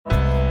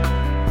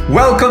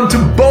Welcome to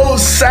Bo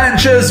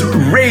Sanchez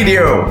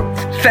Radio.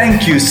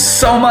 Thank you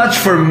so much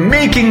for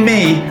making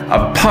me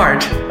a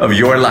part of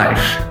your life.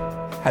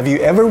 Have you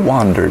ever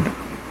wondered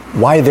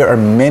why there are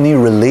many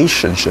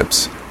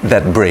relationships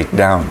that break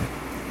down?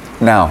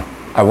 Now,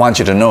 I want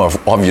you to know,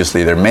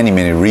 obviously, there are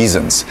many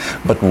reasons,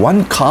 but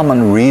one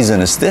common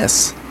reason is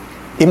this: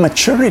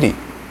 immaturity.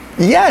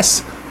 Yes,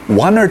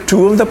 one or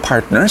two of the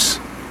partners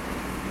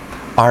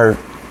are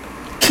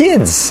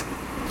kids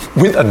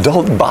with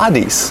adult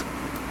bodies.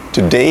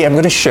 Today, I'm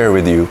going to share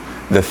with you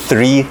the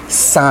 3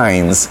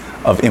 signs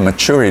of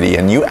immaturity.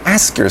 And you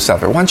ask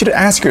yourself, I want you to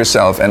ask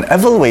yourself and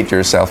evaluate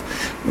yourself,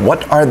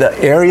 what are the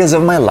areas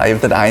of my life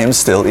that I am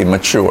still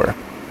immature?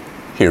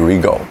 Here we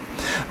go.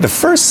 The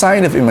first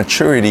sign of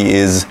immaturity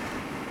is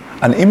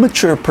an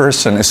immature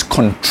person is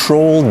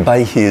controlled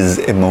by his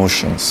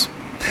emotions.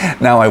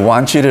 Now, I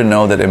want you to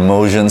know that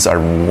emotions are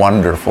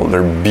wonderful,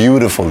 they're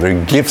beautiful,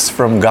 they're gifts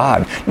from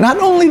God. Not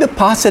only the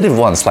positive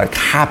ones like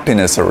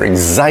happiness or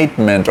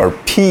excitement or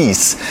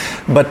peace,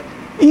 but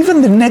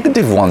even the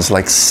negative ones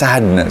like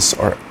sadness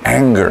or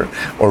anger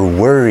or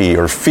worry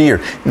or fear.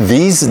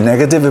 These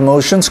negative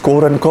emotions,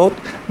 quote unquote,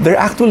 they're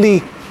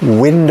actually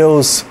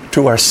windows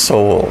to our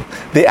soul.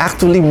 They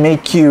actually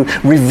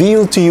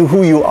reveal to you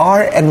who you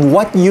are and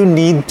what you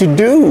need to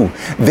do.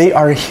 They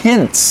are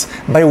hints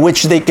by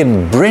which they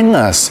can bring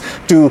us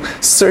to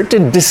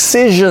certain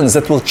decisions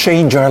that will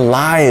change our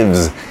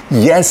lives.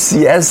 Yes.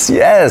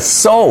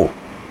 So,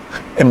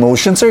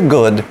 emotions are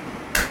good,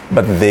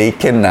 but they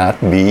cannot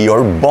be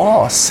your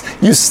boss.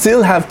 You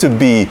still have to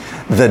be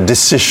the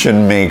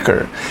decision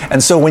maker.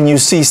 And so when you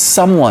see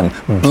someone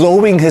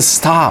blowing his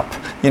top,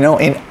 in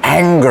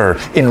anger,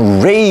 in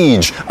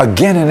rage,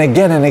 again and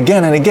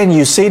again,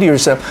 you say to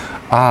yourself,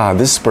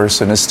 this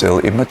person is still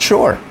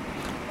immature.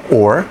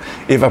 Or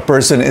if a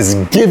person is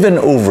given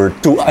over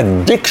to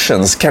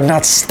addictions,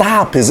 cannot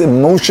stop his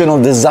emotional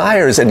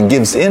desires and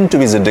gives in to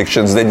his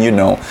addictions, then you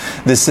know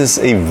this is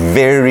a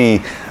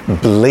very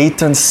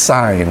blatant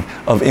sign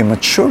of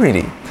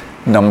immaturity.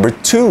 Number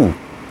 2,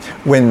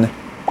 when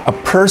a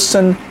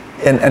person,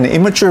 an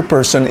immature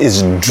person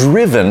is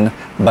driven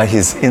by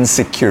his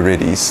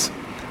insecurities.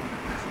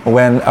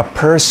 When a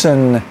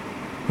person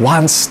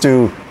wants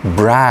to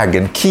brag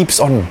and keeps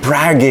on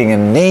bragging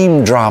and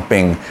name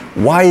dropping,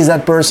 why is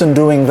that person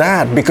doing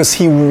that? Because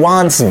he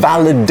wants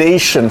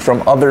validation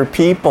from other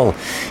people.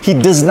 He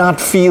does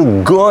not feel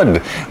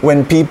good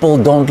when people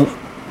don't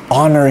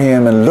honor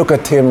him and look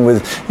at him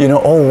with,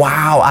 oh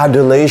wow,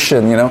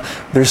 adulation,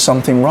 there's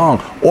something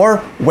wrong.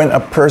 Or when a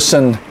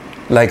person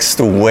likes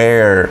to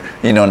wear,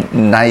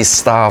 nice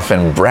stuff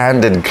and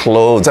branded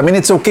clothes. I mean,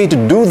 it's okay to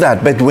do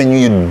that, but when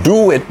you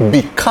do it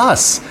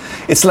because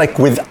it's like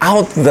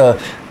without the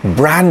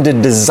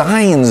branded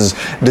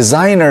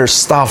designer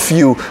stuff,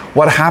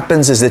 what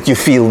happens is that you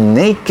feel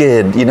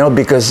naked,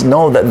 because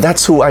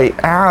that's who I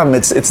am.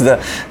 It's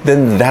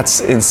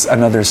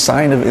another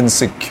sign of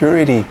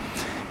insecurity.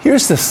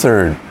 Here's the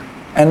third,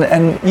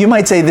 and you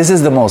might say this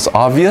is the most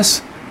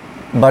obvious,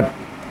 but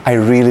I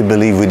really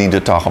believe we need to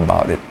talk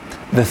about it.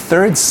 The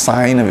third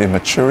sign of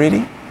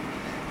immaturity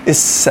is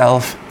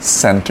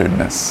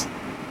self-centeredness.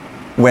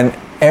 When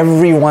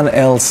everyone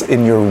else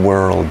in your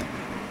world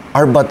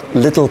are but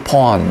little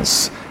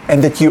pawns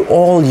and that you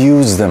all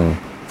use them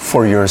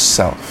for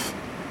yourself.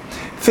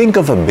 Think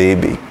of a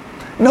baby.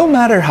 No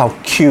matter how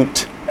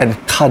cute and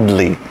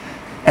cuddly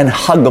and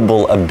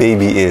huggable a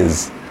baby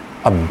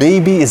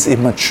is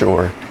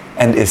immature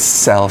and is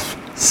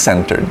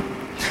self-centered.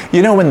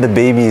 When the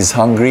baby is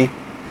hungry,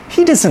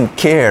 he doesn't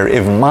care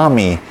if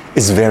mommy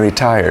is very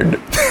tired.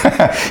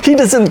 He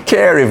doesn't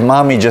care if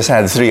mommy just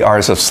had 3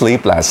 hours of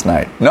sleep last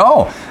night.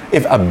 No,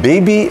 if a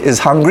baby is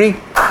hungry,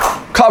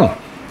 come,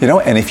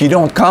 and if you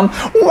don't come,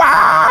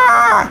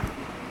 wah!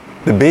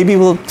 The baby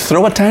will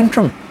throw a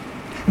tantrum.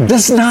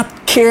 Does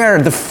not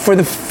care for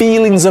the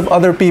feelings of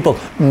other people.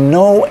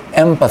 No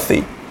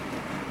empathy.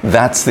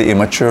 That's the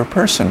immature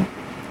person.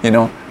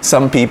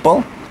 Some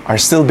people are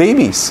still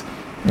babies.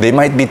 They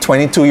might be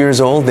 22 years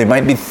old, they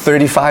might be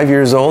 35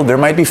 years old, they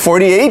might be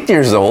 48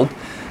 years old,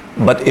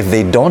 but if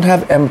they don't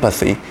have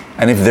empathy,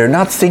 and if they're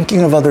not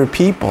thinking of other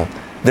people,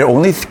 they're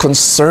only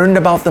concerned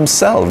about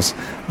themselves,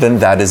 then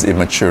that is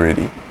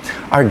immaturity.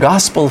 Our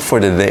gospel for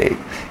today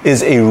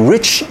is a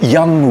rich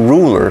young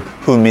ruler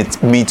who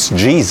meets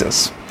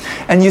Jesus.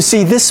 And you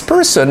see, this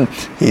person,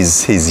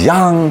 he's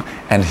young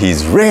and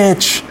he's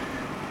rich,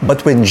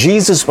 but when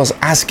Jesus was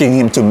asking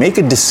him to make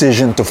a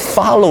decision to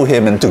follow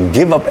him and to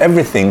give up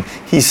everything,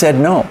 he said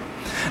no.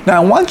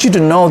 Now, I want you to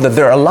know that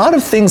there are a lot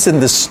of things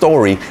in this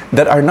story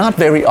that are not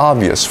very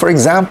obvious. For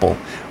example,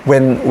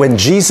 when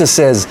Jesus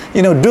says,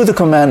 do the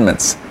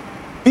commandments,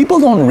 people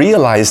don't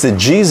realize that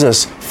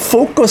Jesus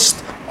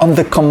focused on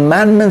the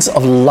commandments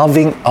of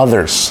loving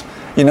others.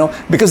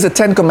 Because the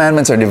 10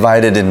 commandments are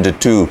divided into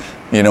 2.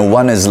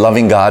 One is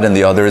loving God and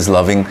the other is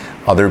loving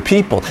other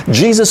people.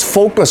 Jesus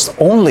focused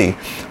only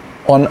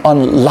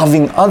on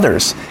loving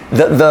others.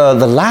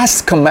 The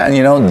last command,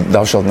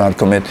 thou shalt not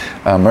commit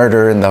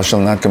murder, and thou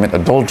shalt not commit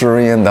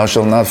adultery, and thou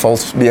shalt not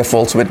be a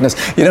false witness.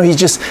 He's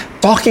just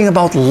talking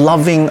about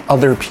loving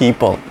other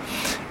people.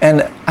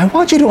 And I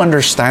want you to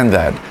understand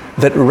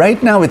that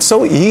right now it's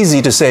so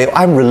easy to say,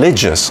 I'm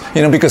religious,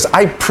 because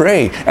I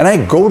pray and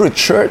I go to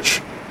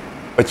church.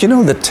 But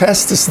the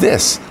test is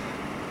this.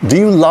 Do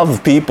you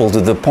love people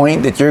to the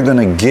point that you're going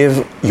to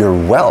give your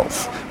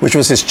wealth, which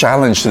was his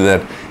challenge to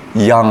that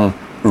young,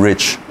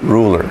 rich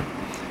ruler?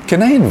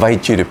 Can I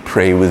invite you to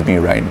pray with me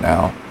right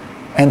now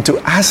and to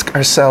ask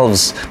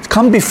ourselves,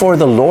 come before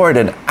the Lord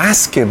and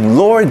ask Him,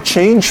 Lord,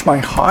 change my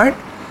heart.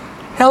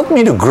 Help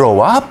me to grow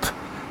up.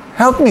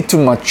 Help me to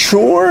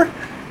mature.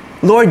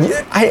 Lord,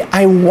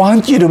 I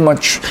want you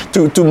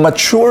to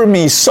mature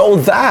me so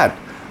that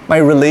my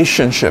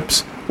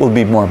relationships will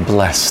be more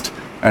blessed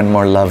and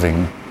more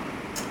loving.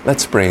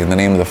 Let's pray in the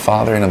name of the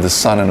Father, and of the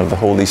Son, and of the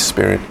Holy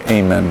Spirit.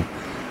 Amen.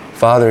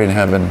 Father in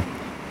heaven,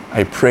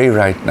 I pray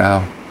right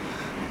now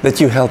that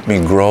you help me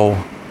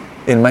grow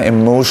in my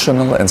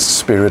emotional and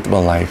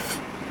spiritual life.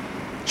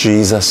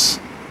 Jesus,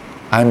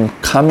 I'm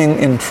coming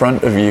in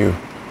front of you,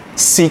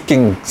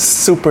 seeking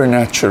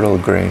supernatural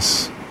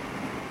grace.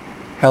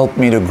 Help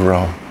me to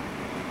grow,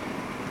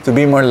 to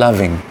be more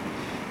loving,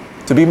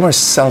 to be more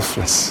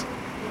selfless,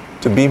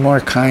 to be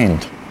more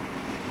kind.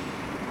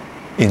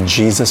 In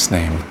Jesus'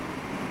 name,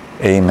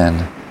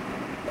 amen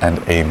and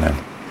amen.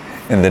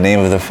 In the name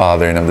of the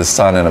Father, and of the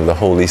Son, and of the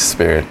Holy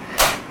Spirit.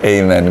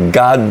 Amen.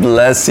 God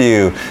bless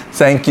you.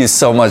 Thank you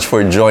so much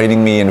for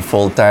joining me in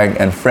Full Tank.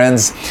 And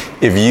friends,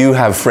 if you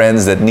have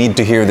friends that need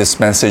to hear this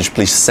message,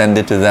 please send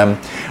it to them.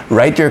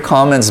 Write your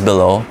comments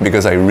below,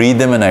 because I read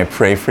them and I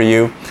pray for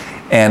you.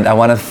 And I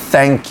want to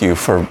thank you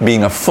for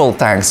being a Full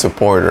Tank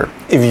supporter.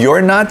 If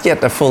you're not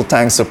yet a Full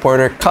Tank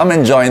supporter, come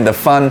and join the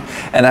fun,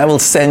 and I will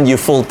send you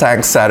Full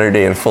Tank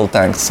Saturday and Full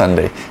Tank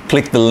Sunday.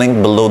 Click the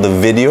link below the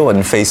video on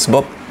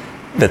Facebook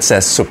that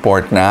says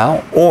support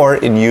now, or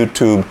in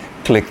YouTube,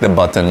 click the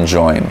button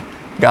join.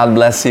 God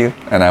bless you,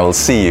 and I will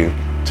see you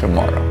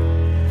tomorrow.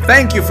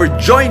 Thank you for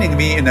joining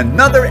me in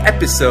another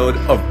episode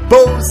of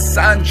Bo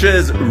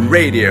Sanchez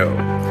Radio.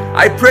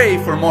 I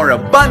pray for more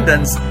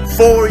abundance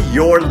for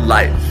your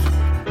life.